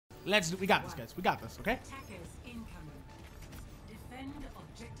We got this, guys. We got this, okay? Attackers incoming. Defend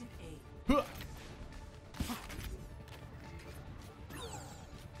objective A. Huh.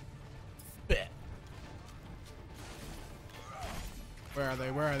 Bet. Where are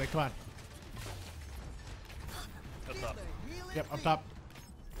they? Where are they? Come on. Up top. Yep, up top.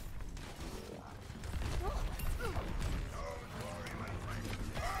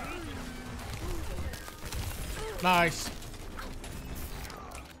 Nice.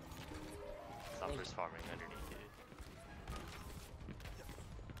 Summer's farming underneath it.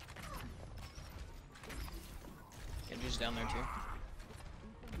 Genji's down there too.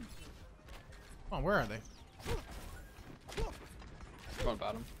 Come on, where are they? Going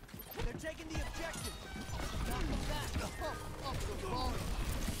bottom. They're taking the objective.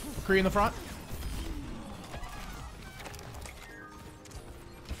 McCree in the front.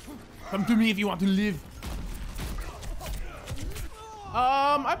 Come to me if you want to live.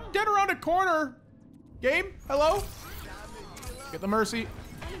 I'm dead around a corner. Game, hello? Get the mercy.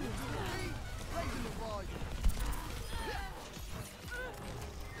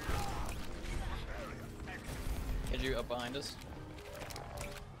 Genji up behind us.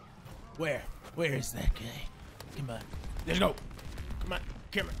 Where? Where is that guy? Come on. Let's go. Come on.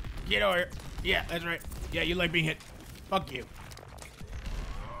 Come on. Get over here. Yeah, that's right. Yeah, you like being hit. Fuck you.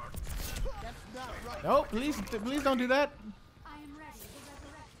 No, please don't do that. I am ready to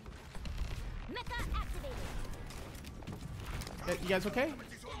resurrect you. Mecha activated. You guys okay?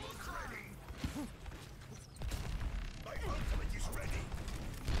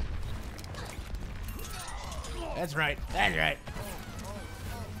 That's right. That's right.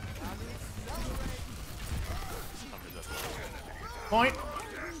 Point.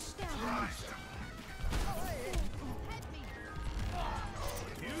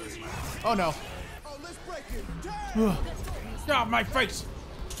 Oh no. Oh, let's break it. Stop my face.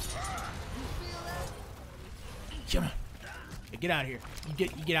 Come on. Hey, get out of here. You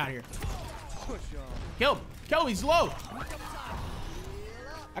get out of here. Push on. Kill him. Kill him. He's low.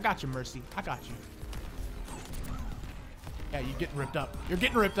 I got you, Mercy. I got you. Yeah, you're getting ripped up. You're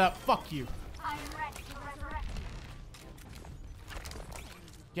getting ripped up. Fuck you. I am ready to resurrect you.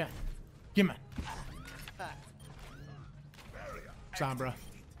 Yeah. Give me. Sombra.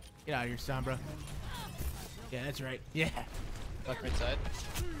 Get out of here, Sombra. Yeah, that's right. Yeah. Fuck right side.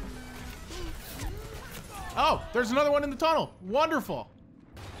 Oh, there's another one in the tunnel. Wonderful.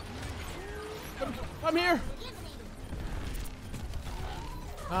 I'm here.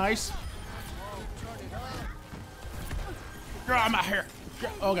 Nice. I'm out here.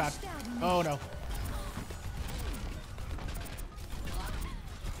 Oh god. Oh no.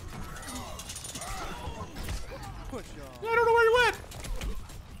 Push on. I don't know where you went.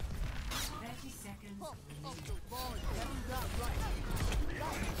 30 seconds.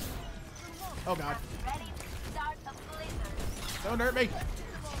 Oh god. Ready to start a blizzard. Don't hurt me.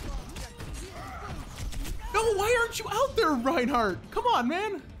 No, why aren't you out there, Reinhardt? Come on,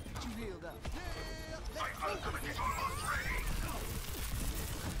 man. You healed up.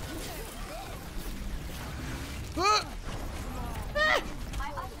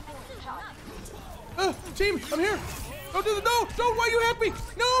 Team, I'm here. Don't do the no. Don't. Why you hit me?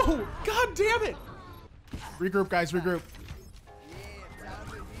 No. God damn it. Regroup, guys. Regroup.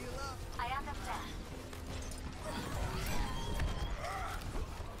 I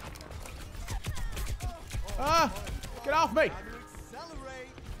understand. Get off me. Accelerate.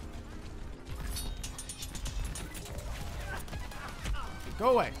 Go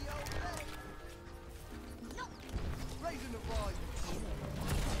away. Raising the volume.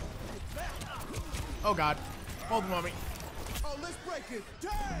 Oh god. Hold them on me. Oh, let's break it.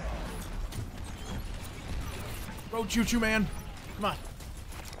 Damn. Road choo-choo, man. Come on.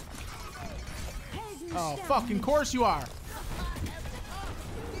 Oh, fucking course you are.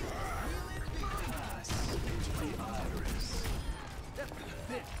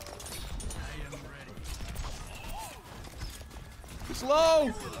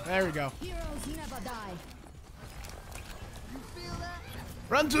 Slow. There we go. Heroes never die. You feel that?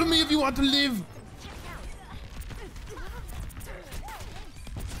 Run to me if you want to live.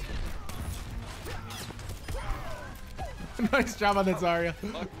 Nice job on that, Zarya.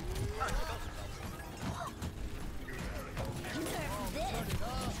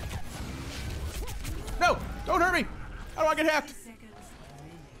 No! Don't hurt me! How do I get hacked? Seconds.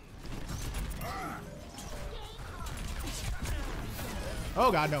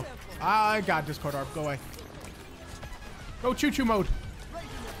 Oh god, no. I got Discord Arp. Go away. Go choo-choo mode.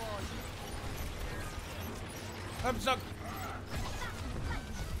 I'm stuck.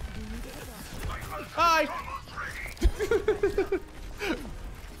 Hi!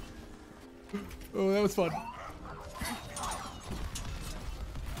 Oh, that was fun. Into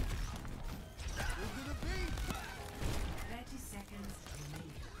the beat. 30 seconds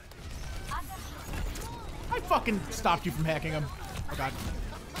remaining. I fucking stopped you from hacking him. Oh god.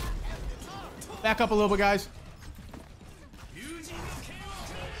 Back up a little bit, guys.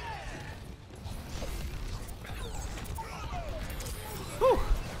 Whew.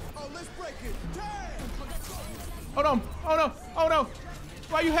 Oh, let's break it. Damn. Oh no! Oh no! Oh no!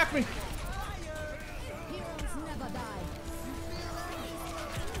 Why you hack me? Heroes never die.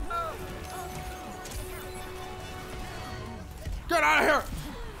 Get out of here!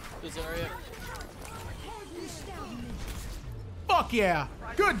 This area. Fuck yeah!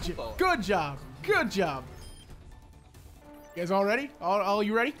 Good job! Good job! Good job! You guys all ready? All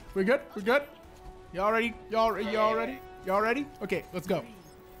you ready? We're good? We're good? Y'all ready? Y'all ready? Y'all ready? Okay, let's go.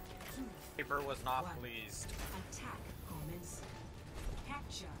 Paper was not pleased. Attack commence.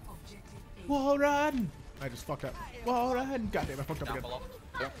 Capture objective A. Wall riding! I just fucked up. Wall riding! God damn, I fucked up Down again. below.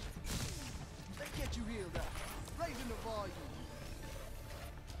 Yeah. Let's get you healed up. Raising the volume.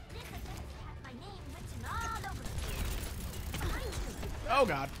 This event has my name written all over it. Behind you. Oh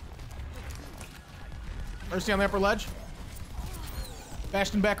god. Mercy on the upper ledge.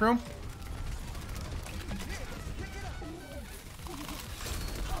 Bastion back room.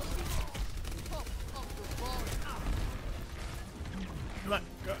 Come on.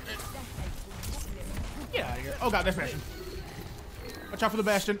 Go. Get out of here. Oh god, that's Bastion. Watch out for the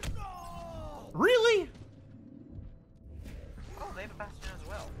Bastion. Really? Oh, they have a bastion as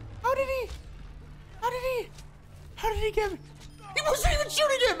well. How did he? How did he? How did he get me? He wasn't even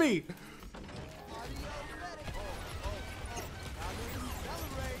shooting at me!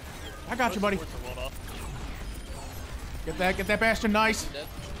 I got you, buddy. Get that Bastion, nice. Dead.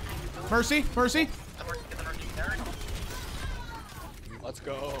 Mercy, mercy. Let's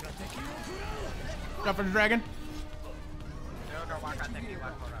go. Jump for the dragon.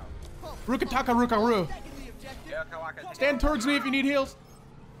 Rukataka Rukaru. Stand towards me if you need heals.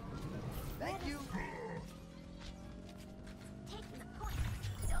 Thank you. Take the point.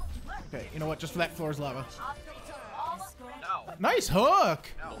 Don't work. Okay, you know what? Just for that floor's lava. No. Nice hook.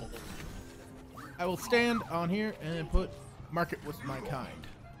 No. I will stand on here and mark it with my kind.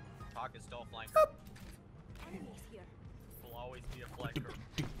 Talk is still a flanker. Enemies here. Will always be a flanker.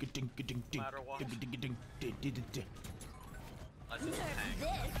 No matter what. Unless it's a tank. This.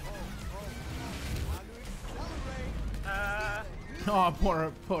 Oh,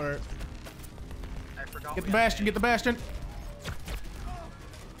 poor. I forgot. Get we the had Bastion, get the Bastion.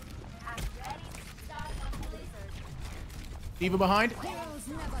 I'm ready to start on the lizard. Diva behind. Heroes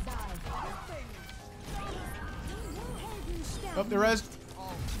never die. Up the res.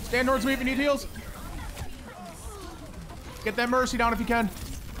 Stand towards me if you need heals. Get that Mercy down if you can.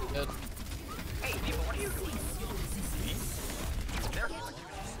 Dead. Hey, Diva, what are you doing? There, you were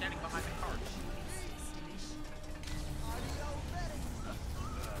just standing behind the cart.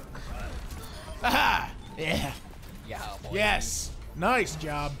 Aha! Yeah. Yeah, boy. Yes. Nice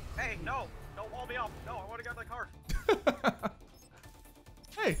job. Hey, no! Don't wall me up! No, I want to get the cart!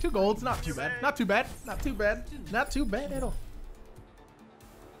 Hey, 2 golds. Not too bad. Not too bad. Not too bad. Not too bad at all.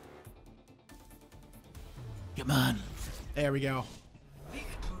 Come on. There we go.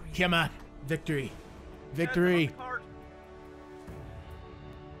 Come on. Victory. Victory. Cart.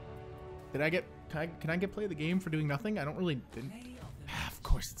 Did I get... Can I get play of the game for doing nothing? I don't really... Didn't. Of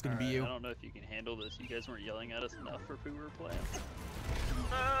course it's going to be you. I don't know if you can handle this. You guys weren't yelling at us enough for who we were playing.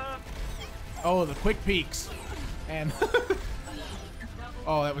 Oh, the quick peeks. And...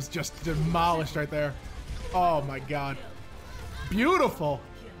 oh, that was just demolished right there. Oh my god. Beautiful.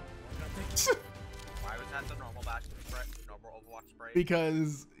 Why was that the normal bastion spray? Normal Overwatch spray?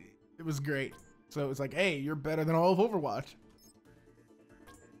 Because it was great. So it was like, hey, you're better than all of Overwatch.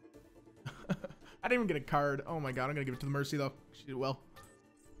 I didn't even get a card. Oh my god, I'm gonna give it to the Mercy though. She did well.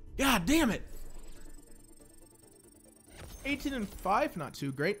 God damn it. 18 and 5, not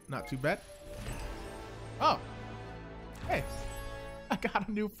too great, not too bad. Oh. Hey. I got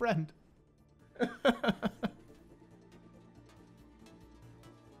a new friend. Come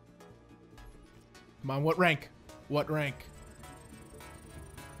on, what rank? What rank?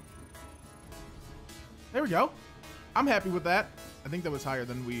 There we go. I'm happy with that. I think that was higher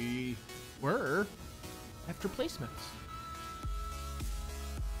than we were after placements.